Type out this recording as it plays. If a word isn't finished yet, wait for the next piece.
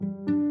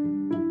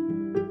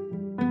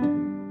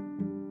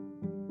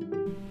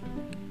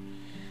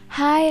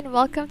Hi, and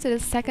welcome to the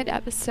second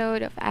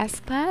episode of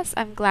Ask Class.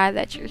 I'm glad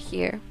that you're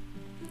here.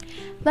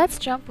 Let's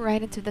jump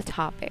right into the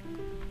topic.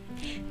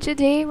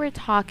 Today, we're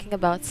talking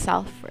about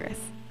self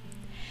worth.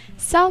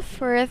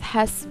 Self worth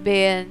has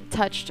been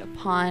touched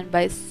upon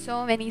by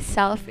so many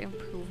self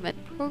improvement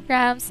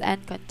programs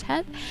and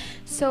content.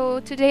 So,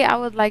 today, I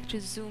would like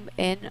to zoom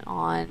in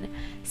on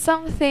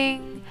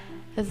something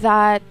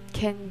that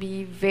can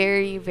be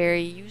very,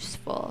 very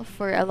useful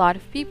for a lot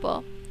of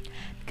people.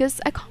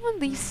 Because I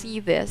commonly see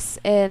this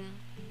in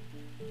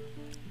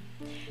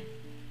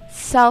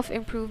self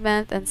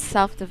improvement and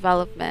self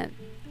development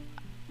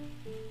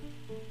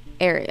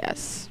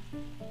areas.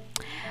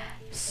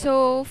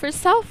 So, for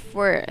self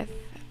worth,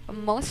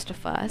 most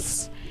of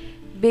us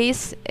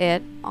base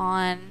it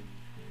on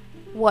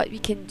what we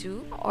can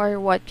do or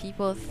what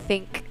people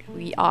think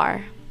we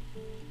are.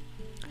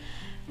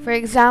 For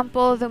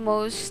example, the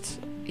most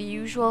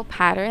usual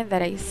pattern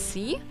that I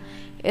see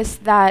is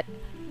that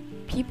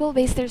people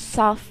base their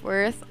self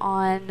worth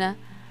on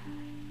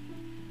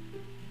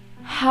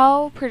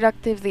how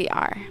productive they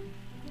are.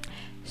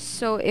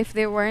 So if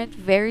they weren't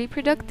very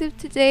productive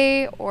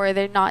today or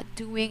they're not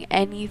doing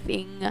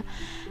anything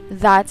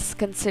that's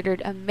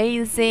considered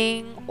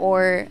amazing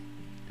or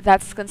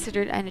that's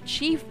considered an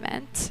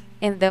achievement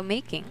in the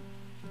making,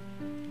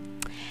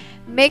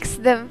 makes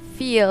them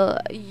feel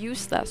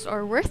useless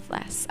or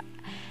worthless.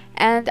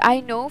 And I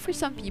know for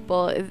some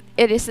people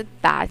it isn't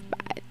that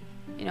bad.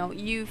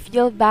 You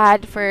feel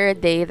bad for a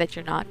day that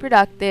you're not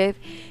productive.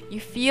 You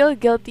feel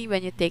guilty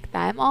when you take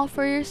time off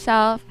for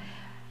yourself.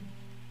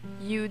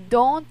 You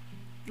don't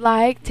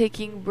like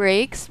taking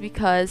breaks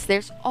because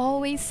there's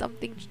always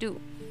something to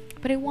do.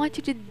 But I want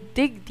you to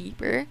dig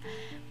deeper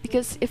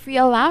because if we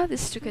allow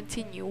this to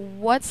continue,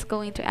 what's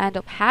going to end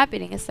up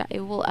happening is that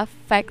it will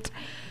affect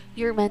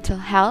your mental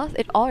health.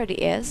 It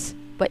already is,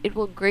 but it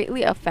will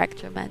greatly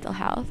affect your mental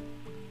health.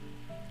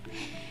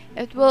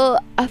 It will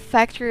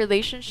affect your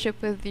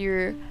relationship with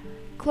your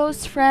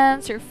close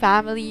friends, your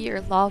family,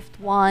 your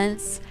loved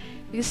ones.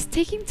 Because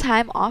taking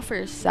time off for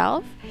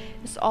yourself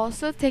is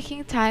also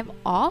taking time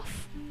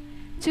off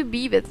to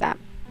be with them.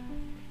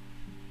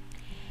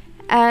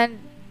 And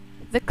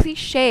the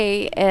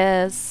cliche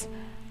is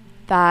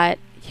that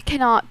you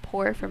cannot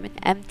pour from an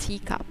empty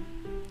cup.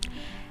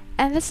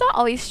 And that's not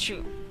always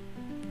true.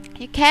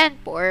 You can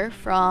pour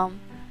from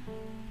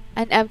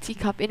an empty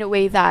cup in a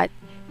way that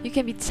you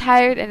can be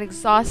tired and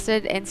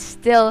exhausted and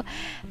still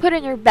put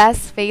on your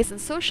best face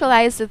and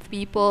socialize with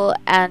people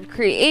and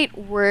create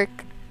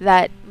work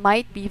that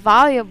might be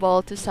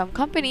valuable to some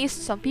companies,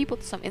 to some people,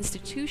 to some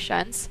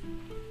institutions.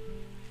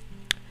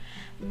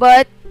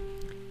 But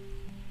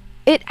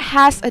it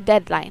has a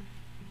deadline.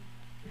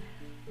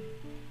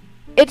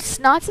 It's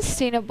not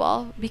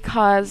sustainable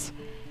because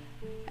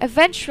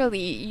eventually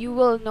you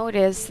will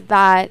notice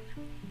that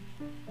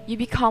you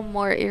become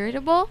more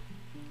irritable.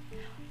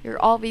 You're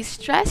always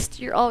stressed,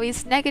 you're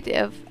always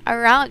negative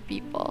around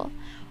people,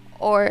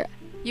 or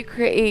you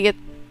create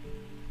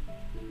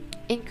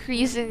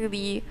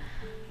increasingly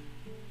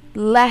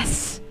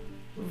less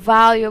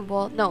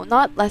valuable, no,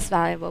 not less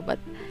valuable, but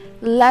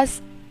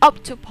less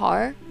up to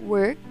par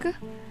work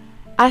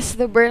as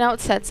the burnout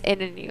sets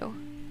in you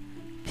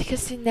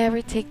because you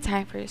never take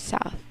time for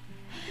yourself.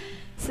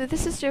 So,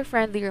 this is your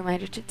friendly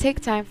reminder to take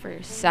time for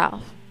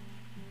yourself.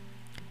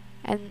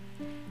 And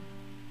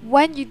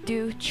when you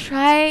do,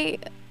 try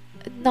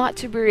not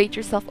to berate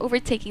yourself over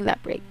taking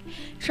that break.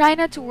 Try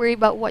not to worry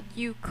about what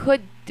you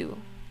could do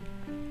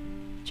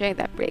during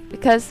that break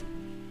because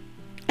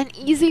an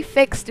easy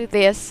fix to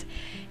this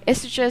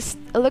is to just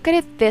look at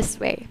it this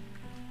way.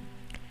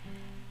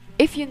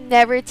 If you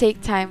never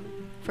take time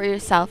for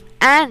yourself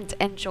and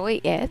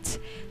enjoy it,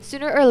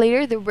 sooner or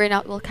later the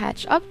burnout will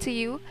catch up to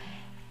you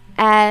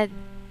and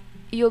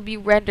you'll be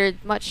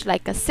rendered much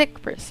like a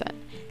sick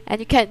person. And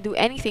you can't do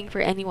anything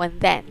for anyone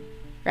then,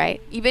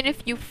 right? Even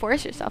if you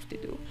force yourself to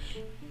do.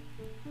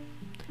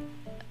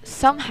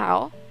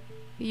 Somehow,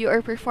 you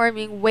are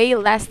performing way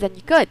less than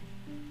you could.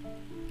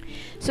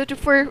 So to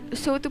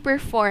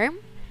perform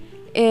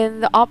in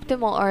the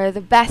optimal or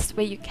the best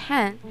way you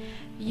can,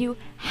 you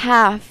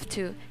have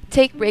to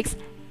take breaks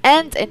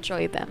and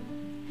enjoy them.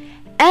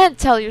 And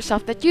tell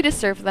yourself that you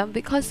deserve them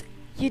because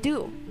you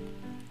do.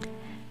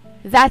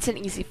 That's an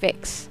easy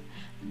fix.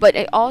 But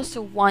I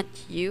also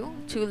want you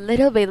to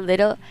little by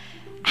little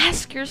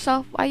ask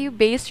yourself why you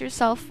base your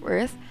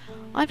self-worth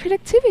on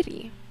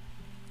productivity.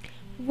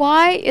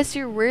 Why is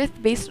your worth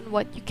based on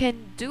what you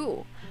can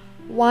do?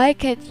 Why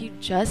can't you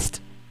just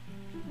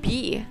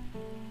be?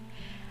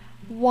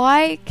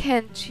 Why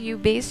can't you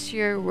base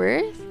your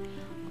worth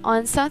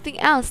on something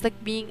else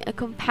like being a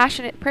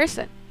compassionate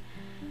person,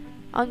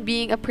 on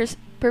being a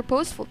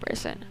purposeful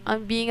person,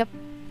 on being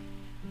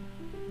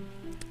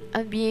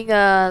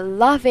a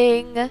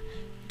loving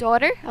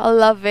daughter, a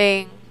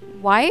loving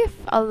wife,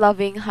 a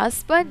loving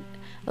husband,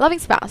 a loving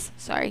spouse.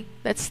 Sorry,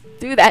 let's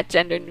do that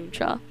gender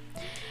neutral.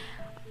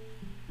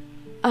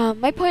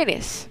 My point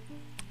is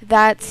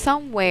that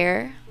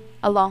somewhere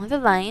along the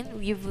line,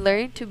 we've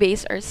learned to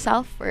base our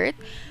self worth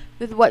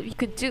with what we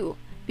could do,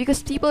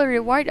 because people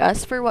reward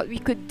us for what we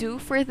could do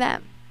for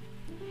them.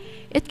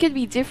 It could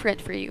be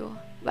different for you,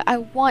 but I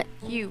want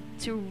you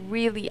to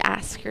really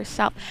ask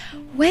yourself,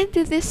 when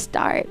did this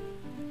start?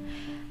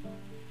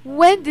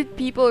 When did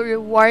people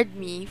reward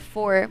me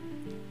for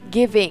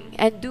giving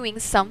and doing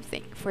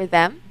something for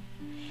them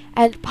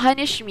and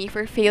punish me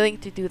for failing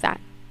to do that?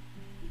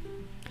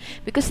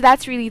 Because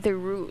that's really the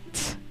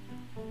root.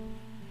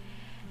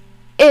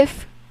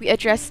 If we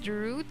address the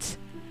root,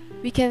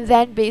 we can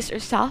then base our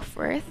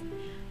self-worth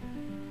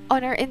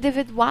on our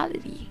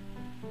individuality.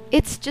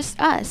 It's just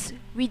us.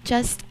 We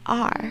just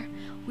are.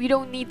 We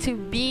don't need to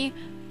be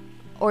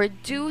or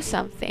do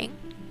something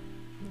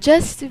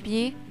just to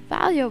be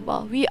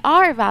valuable. We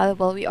are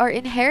valuable. We are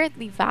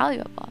inherently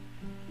valuable.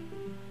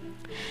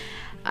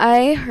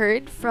 I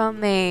heard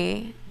from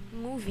a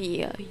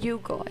movie,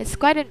 Hugo. It's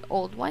quite an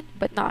old one,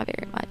 but not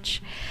very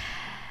much.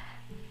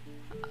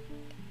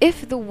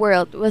 If the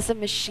world was a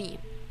machine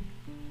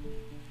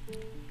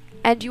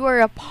and you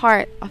are a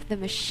part of the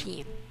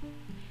machine,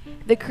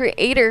 the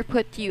creator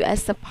put you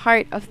as a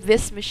part of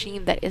this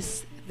machine that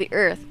is the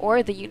earth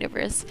or the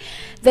universe,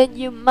 then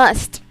you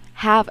must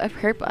have a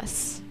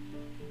purpose.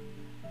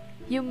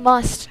 You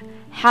must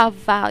have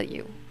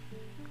value.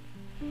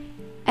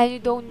 And you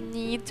don't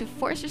need to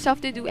force yourself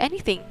to do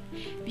anything,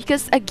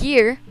 because a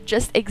gear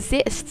just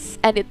exists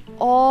and it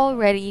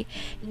already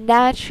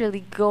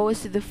naturally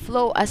goes to the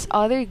flow as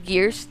other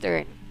gears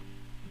turn.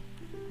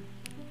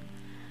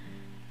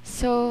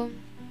 So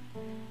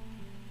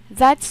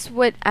that's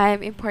what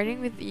I'm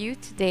imparting with you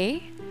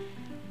today,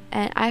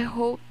 and I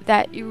hope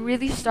that you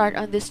really start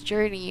on this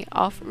journey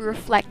of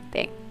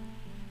reflecting,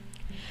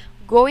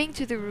 going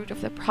to the root of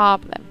the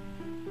problem.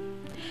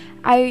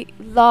 I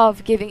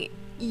love giving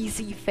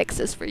easy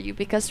fixes for you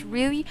because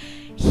really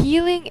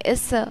healing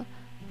is a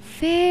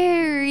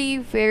very,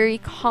 very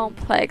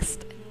complex,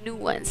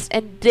 nuanced,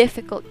 and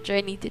difficult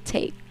journey to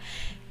take.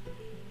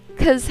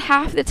 Because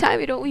half the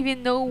time you don't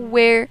even know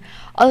where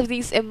all of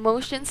these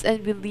emotions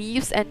and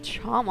beliefs and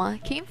trauma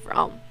came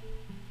from.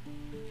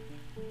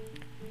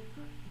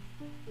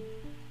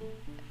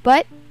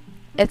 But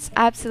it's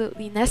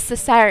absolutely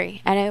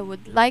necessary, and I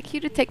would like you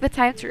to take the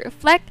time to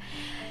reflect,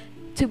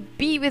 to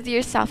be with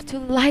yourself, to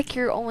like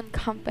your own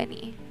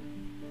company.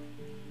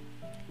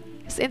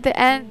 Because in the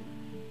end,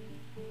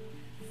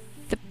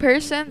 the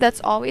person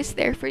that's always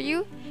there for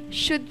you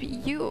should be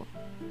you.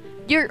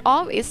 You're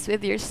always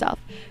with yourself.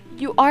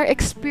 You are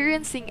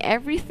experiencing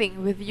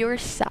everything with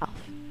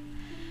yourself.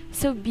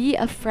 So be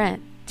a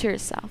friend to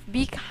yourself.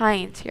 Be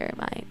kind to your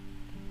mind.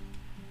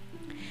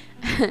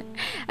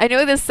 I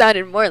know this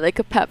sounded more like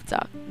a pep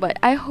talk, but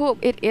I hope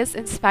it is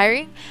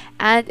inspiring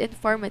and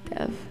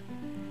informative.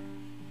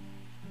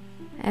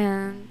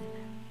 And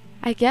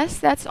I guess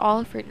that's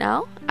all for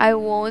now. I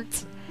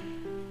won't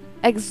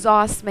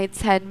exhaust my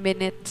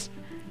 10-minute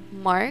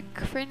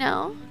mark for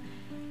now.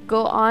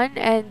 Go on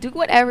and do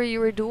whatever you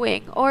were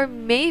doing. Or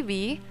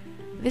maybe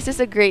this is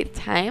a great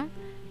time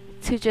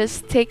to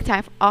just take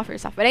time off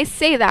yourself. When I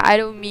say that, I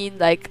don't mean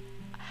like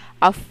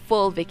a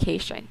full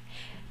vacation.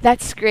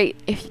 That's great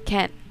if you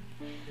can.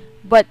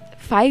 But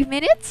 5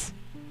 minutes?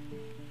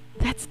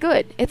 That's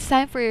good. It's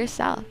time for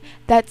yourself.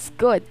 That's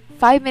good.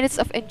 5 minutes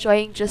of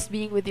enjoying just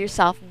being with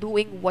yourself,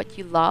 doing what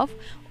you love,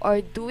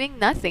 or doing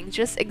nothing,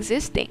 just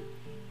existing.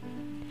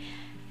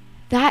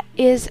 That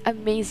is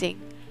amazing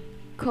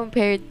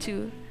compared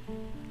to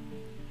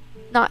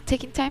not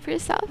taking time for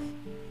yourself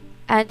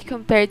and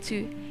compared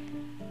to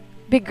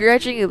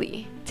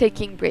begrudgingly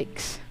taking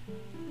breaks.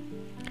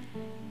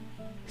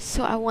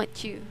 So I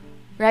want you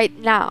right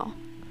now,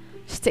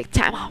 just take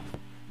time off.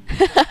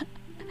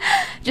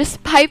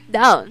 Just pipe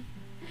down.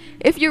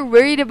 If you're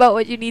worried about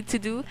what you need to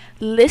do,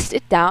 list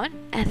it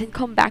down and then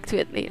come back to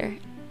it later.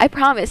 I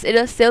promise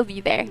it'll still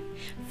be there.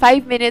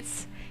 5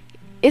 minutes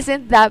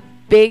isn't that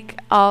big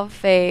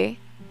of a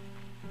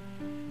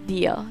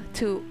deal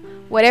to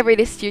whatever it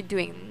is you're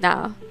doing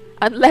now,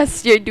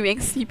 unless you're doing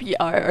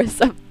CPR or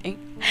something.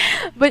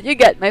 But you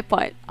get my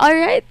point.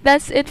 Alright,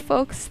 that's it,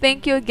 folks.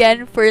 Thank you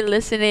again for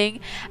listening.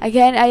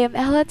 Again, I am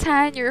Ella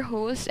Tan, your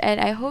host, and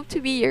I hope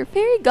to be your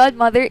fairy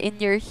godmother in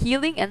your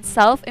healing and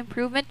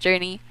self-improvement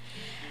journey.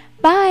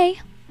 Bye!